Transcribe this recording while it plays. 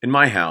In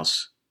my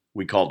house,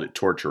 we called it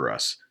Torture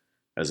Us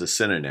as a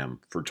synonym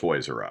for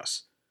Toys R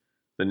Us.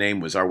 The name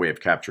was our way of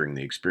capturing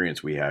the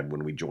experience we had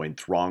when we joined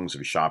throngs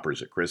of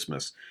shoppers at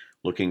Christmas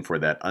looking for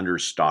that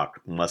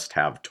understocked must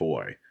have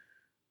toy.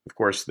 Of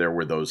course, there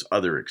were those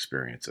other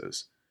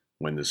experiences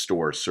when the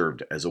store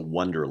served as a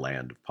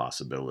wonderland of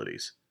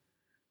possibilities.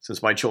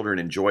 Since my children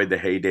enjoyed the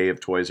heyday of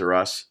Toys R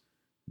Us,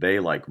 they,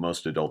 like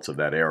most adults of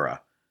that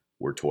era,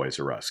 were Toys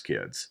R Us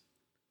kids.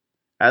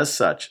 As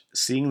such,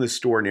 seeing the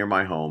store near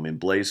my home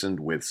emblazoned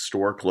with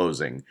store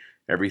closing,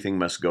 everything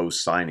must go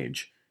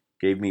signage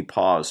gave me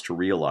pause to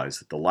realize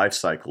that the life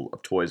cycle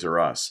of Toys R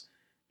Us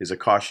is a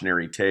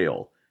cautionary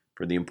tale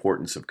for the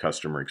importance of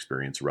customer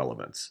experience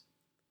relevance.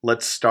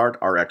 Let's start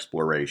our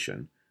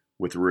exploration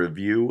with a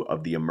review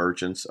of the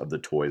emergence of the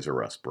Toys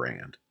R Us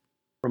brand.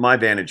 From my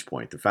vantage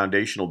point, the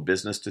foundational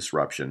business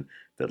disruption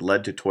that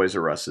led to Toys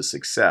R Us's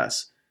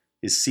success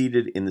is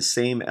seated in the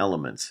same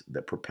elements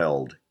that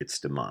propelled its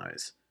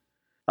demise.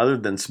 Other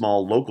than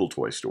small local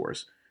toy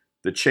stores,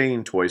 the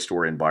chain toy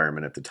store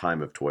environment at the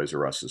time of Toys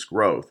R Us's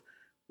growth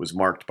was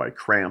marked by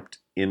cramped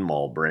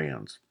in-mall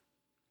brands.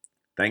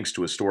 Thanks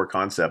to a store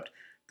concept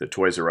that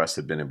Toys R Us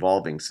had been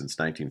evolving since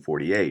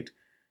 1948,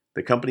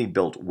 the company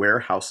built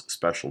warehouse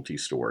specialty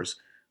stores,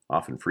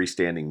 often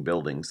freestanding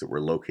buildings that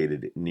were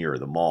located near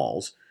the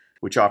malls,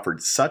 which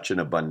offered such an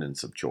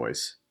abundance of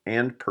choice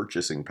and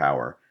purchasing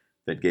power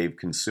that gave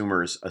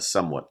consumers a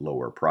somewhat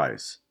lower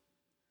price.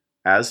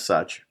 As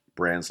such,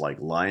 brands like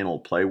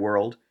Lionel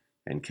Playworld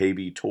and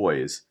KB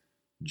Toys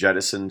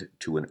jettisoned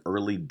to an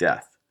early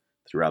death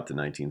throughout the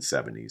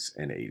 1970s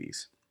and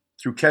 80s.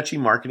 Through catchy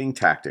marketing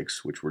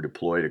tactics, which were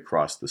deployed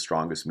across the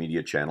strongest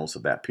media channels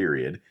of that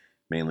period,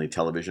 mainly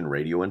television,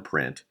 radio, and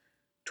print,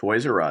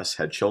 Toys R Us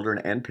had children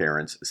and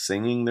parents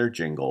singing their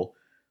jingle,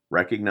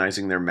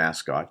 recognizing their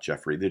mascot,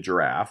 Geoffrey the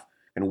Giraffe,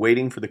 and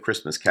waiting for the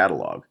Christmas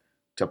catalog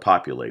to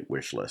populate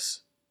wish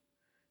lists.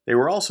 They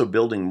were also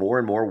building more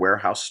and more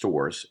warehouse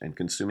stores and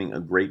consuming a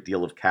great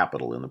deal of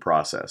capital in the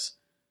process.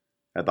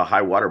 At the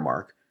high water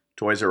mark,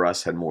 Toys R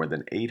Us had more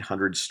than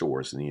 800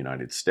 stores in the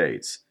United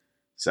States,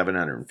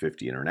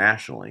 750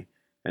 internationally,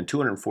 and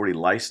 240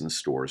 licensed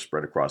stores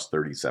spread across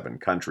 37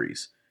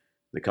 countries.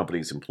 The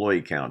company's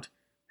employee count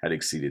had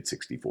exceeded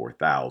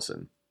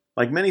 64,000.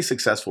 Like many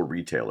successful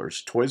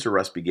retailers, Toys R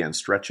Us began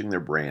stretching their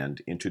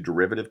brand into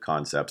derivative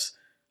concepts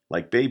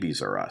like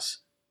Babies R Us,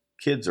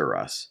 Kids R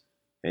Us,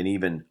 and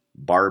even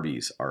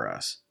Barbies R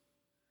Us.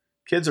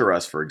 Kids R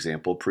Us, for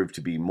example, proved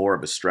to be more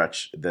of a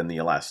stretch than the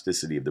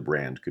elasticity of the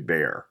brand could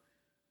bear.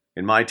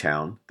 In my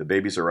town, the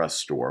Babies R Us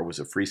store was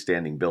a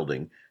freestanding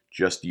building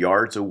just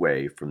yards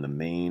away from the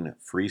main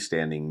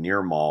freestanding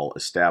near-mall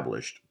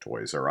established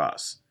Toys R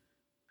Us.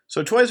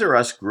 So Toys R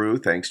Us grew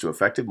thanks to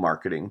effective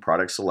marketing,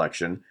 product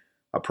selection,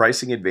 a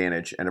pricing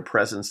advantage, and a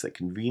presence that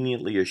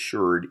conveniently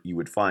assured you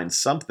would find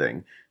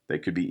something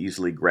that could be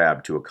easily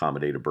grabbed to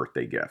accommodate a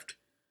birthday gift.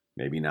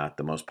 Maybe not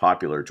the most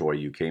popular toy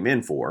you came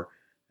in for,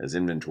 as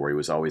inventory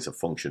was always a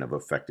function of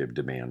effective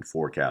demand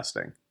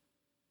forecasting.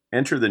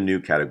 Enter the new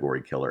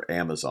category killer,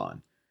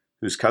 Amazon,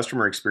 whose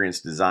customer experience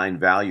design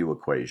value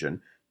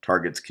equation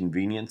targets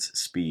convenience,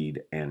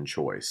 speed, and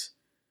choice.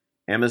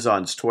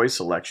 Amazon's toy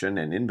selection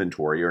and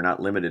inventory are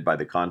not limited by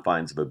the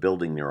confines of a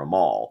building near a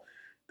mall.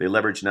 They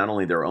leverage not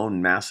only their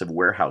own massive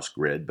warehouse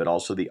grid, but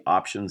also the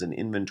options and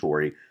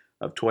inventory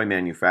of toy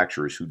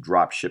manufacturers who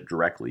drop ship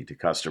directly to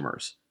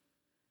customers.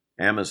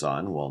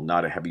 Amazon, while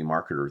not a heavy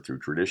marketer through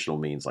traditional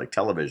means like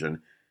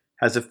television,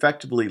 has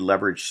effectively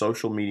leveraged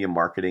social media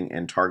marketing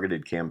and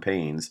targeted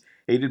campaigns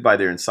aided by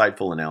their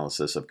insightful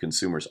analysis of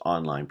consumers'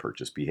 online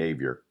purchase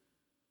behavior.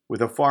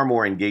 With a far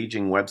more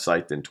engaging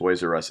website than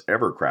Toys R Us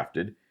ever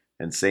crafted,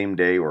 and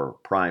same-day or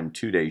prime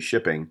two-day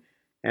shipping,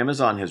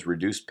 Amazon has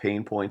reduced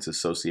pain points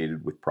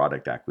associated with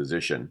product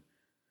acquisition.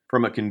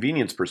 From a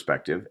convenience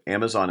perspective,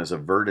 Amazon has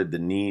averted the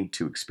need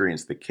to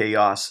experience the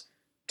chaos,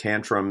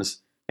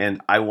 tantrums, and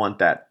I want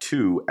that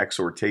too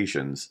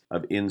exhortations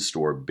of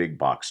in-store big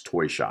box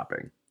toy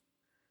shopping.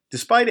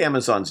 Despite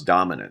Amazon's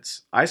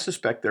dominance, I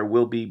suspect there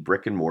will be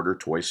brick-and-mortar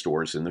toy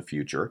stores in the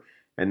future,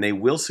 and they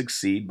will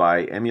succeed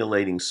by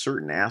emulating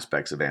certain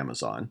aspects of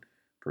Amazon,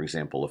 for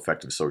example,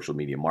 effective social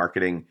media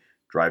marketing,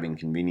 driving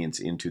convenience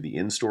into the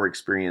in-store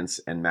experience,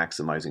 and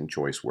maximizing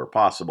choice where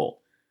possible.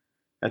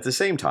 At the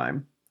same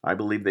time, I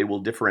believe they will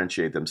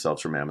differentiate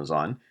themselves from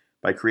Amazon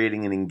by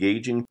creating an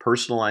engaging,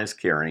 personalized,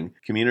 caring,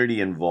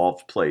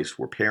 community-involved place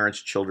where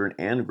parents, children,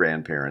 and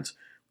grandparents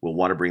will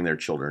want to bring their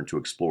children to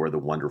explore the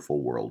wonderful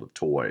world of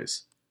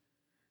toys.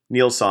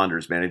 Neil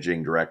Saunders,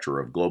 managing director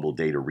of Global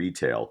Data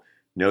Retail,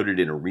 noted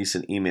in a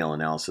recent email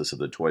analysis of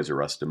the Toys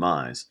R Us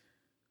demise,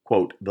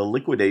 quote, "The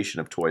liquidation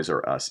of Toys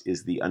R Us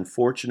is the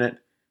unfortunate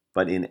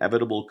but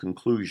inevitable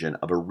conclusion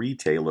of a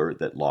retailer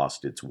that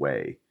lost its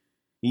way.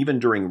 Even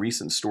during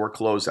recent store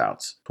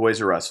closeouts,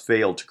 Toys R Us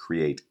failed to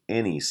create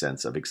any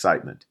sense of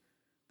excitement.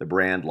 The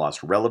brand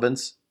lost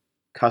relevance,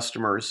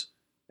 customers,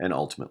 and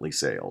ultimately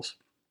sales."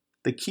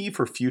 The key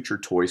for future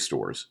toy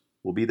stores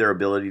will be their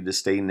ability to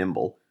stay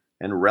nimble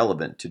and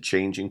relevant to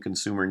changing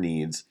consumer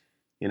needs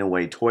in a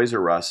way Toys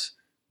R Us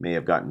may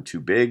have gotten too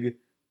big,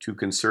 too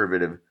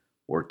conservative,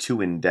 or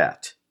too in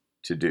debt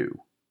to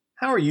do.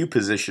 How are you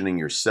positioning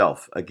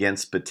yourself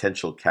against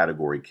potential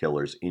category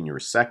killers in your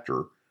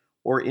sector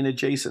or in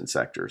adjacent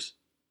sectors?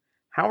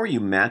 How are you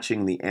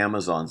matching the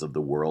Amazons of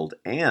the world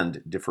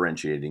and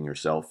differentiating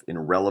yourself in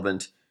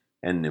relevant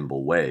and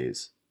nimble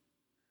ways?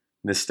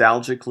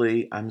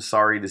 Nostalgically, I'm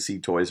sorry to see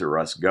Toys R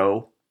Us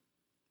go,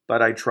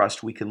 but I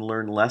trust we can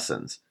learn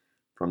lessons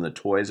from the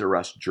Toys R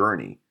Us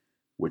journey,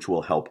 which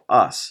will help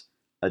us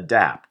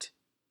adapt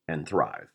and thrive.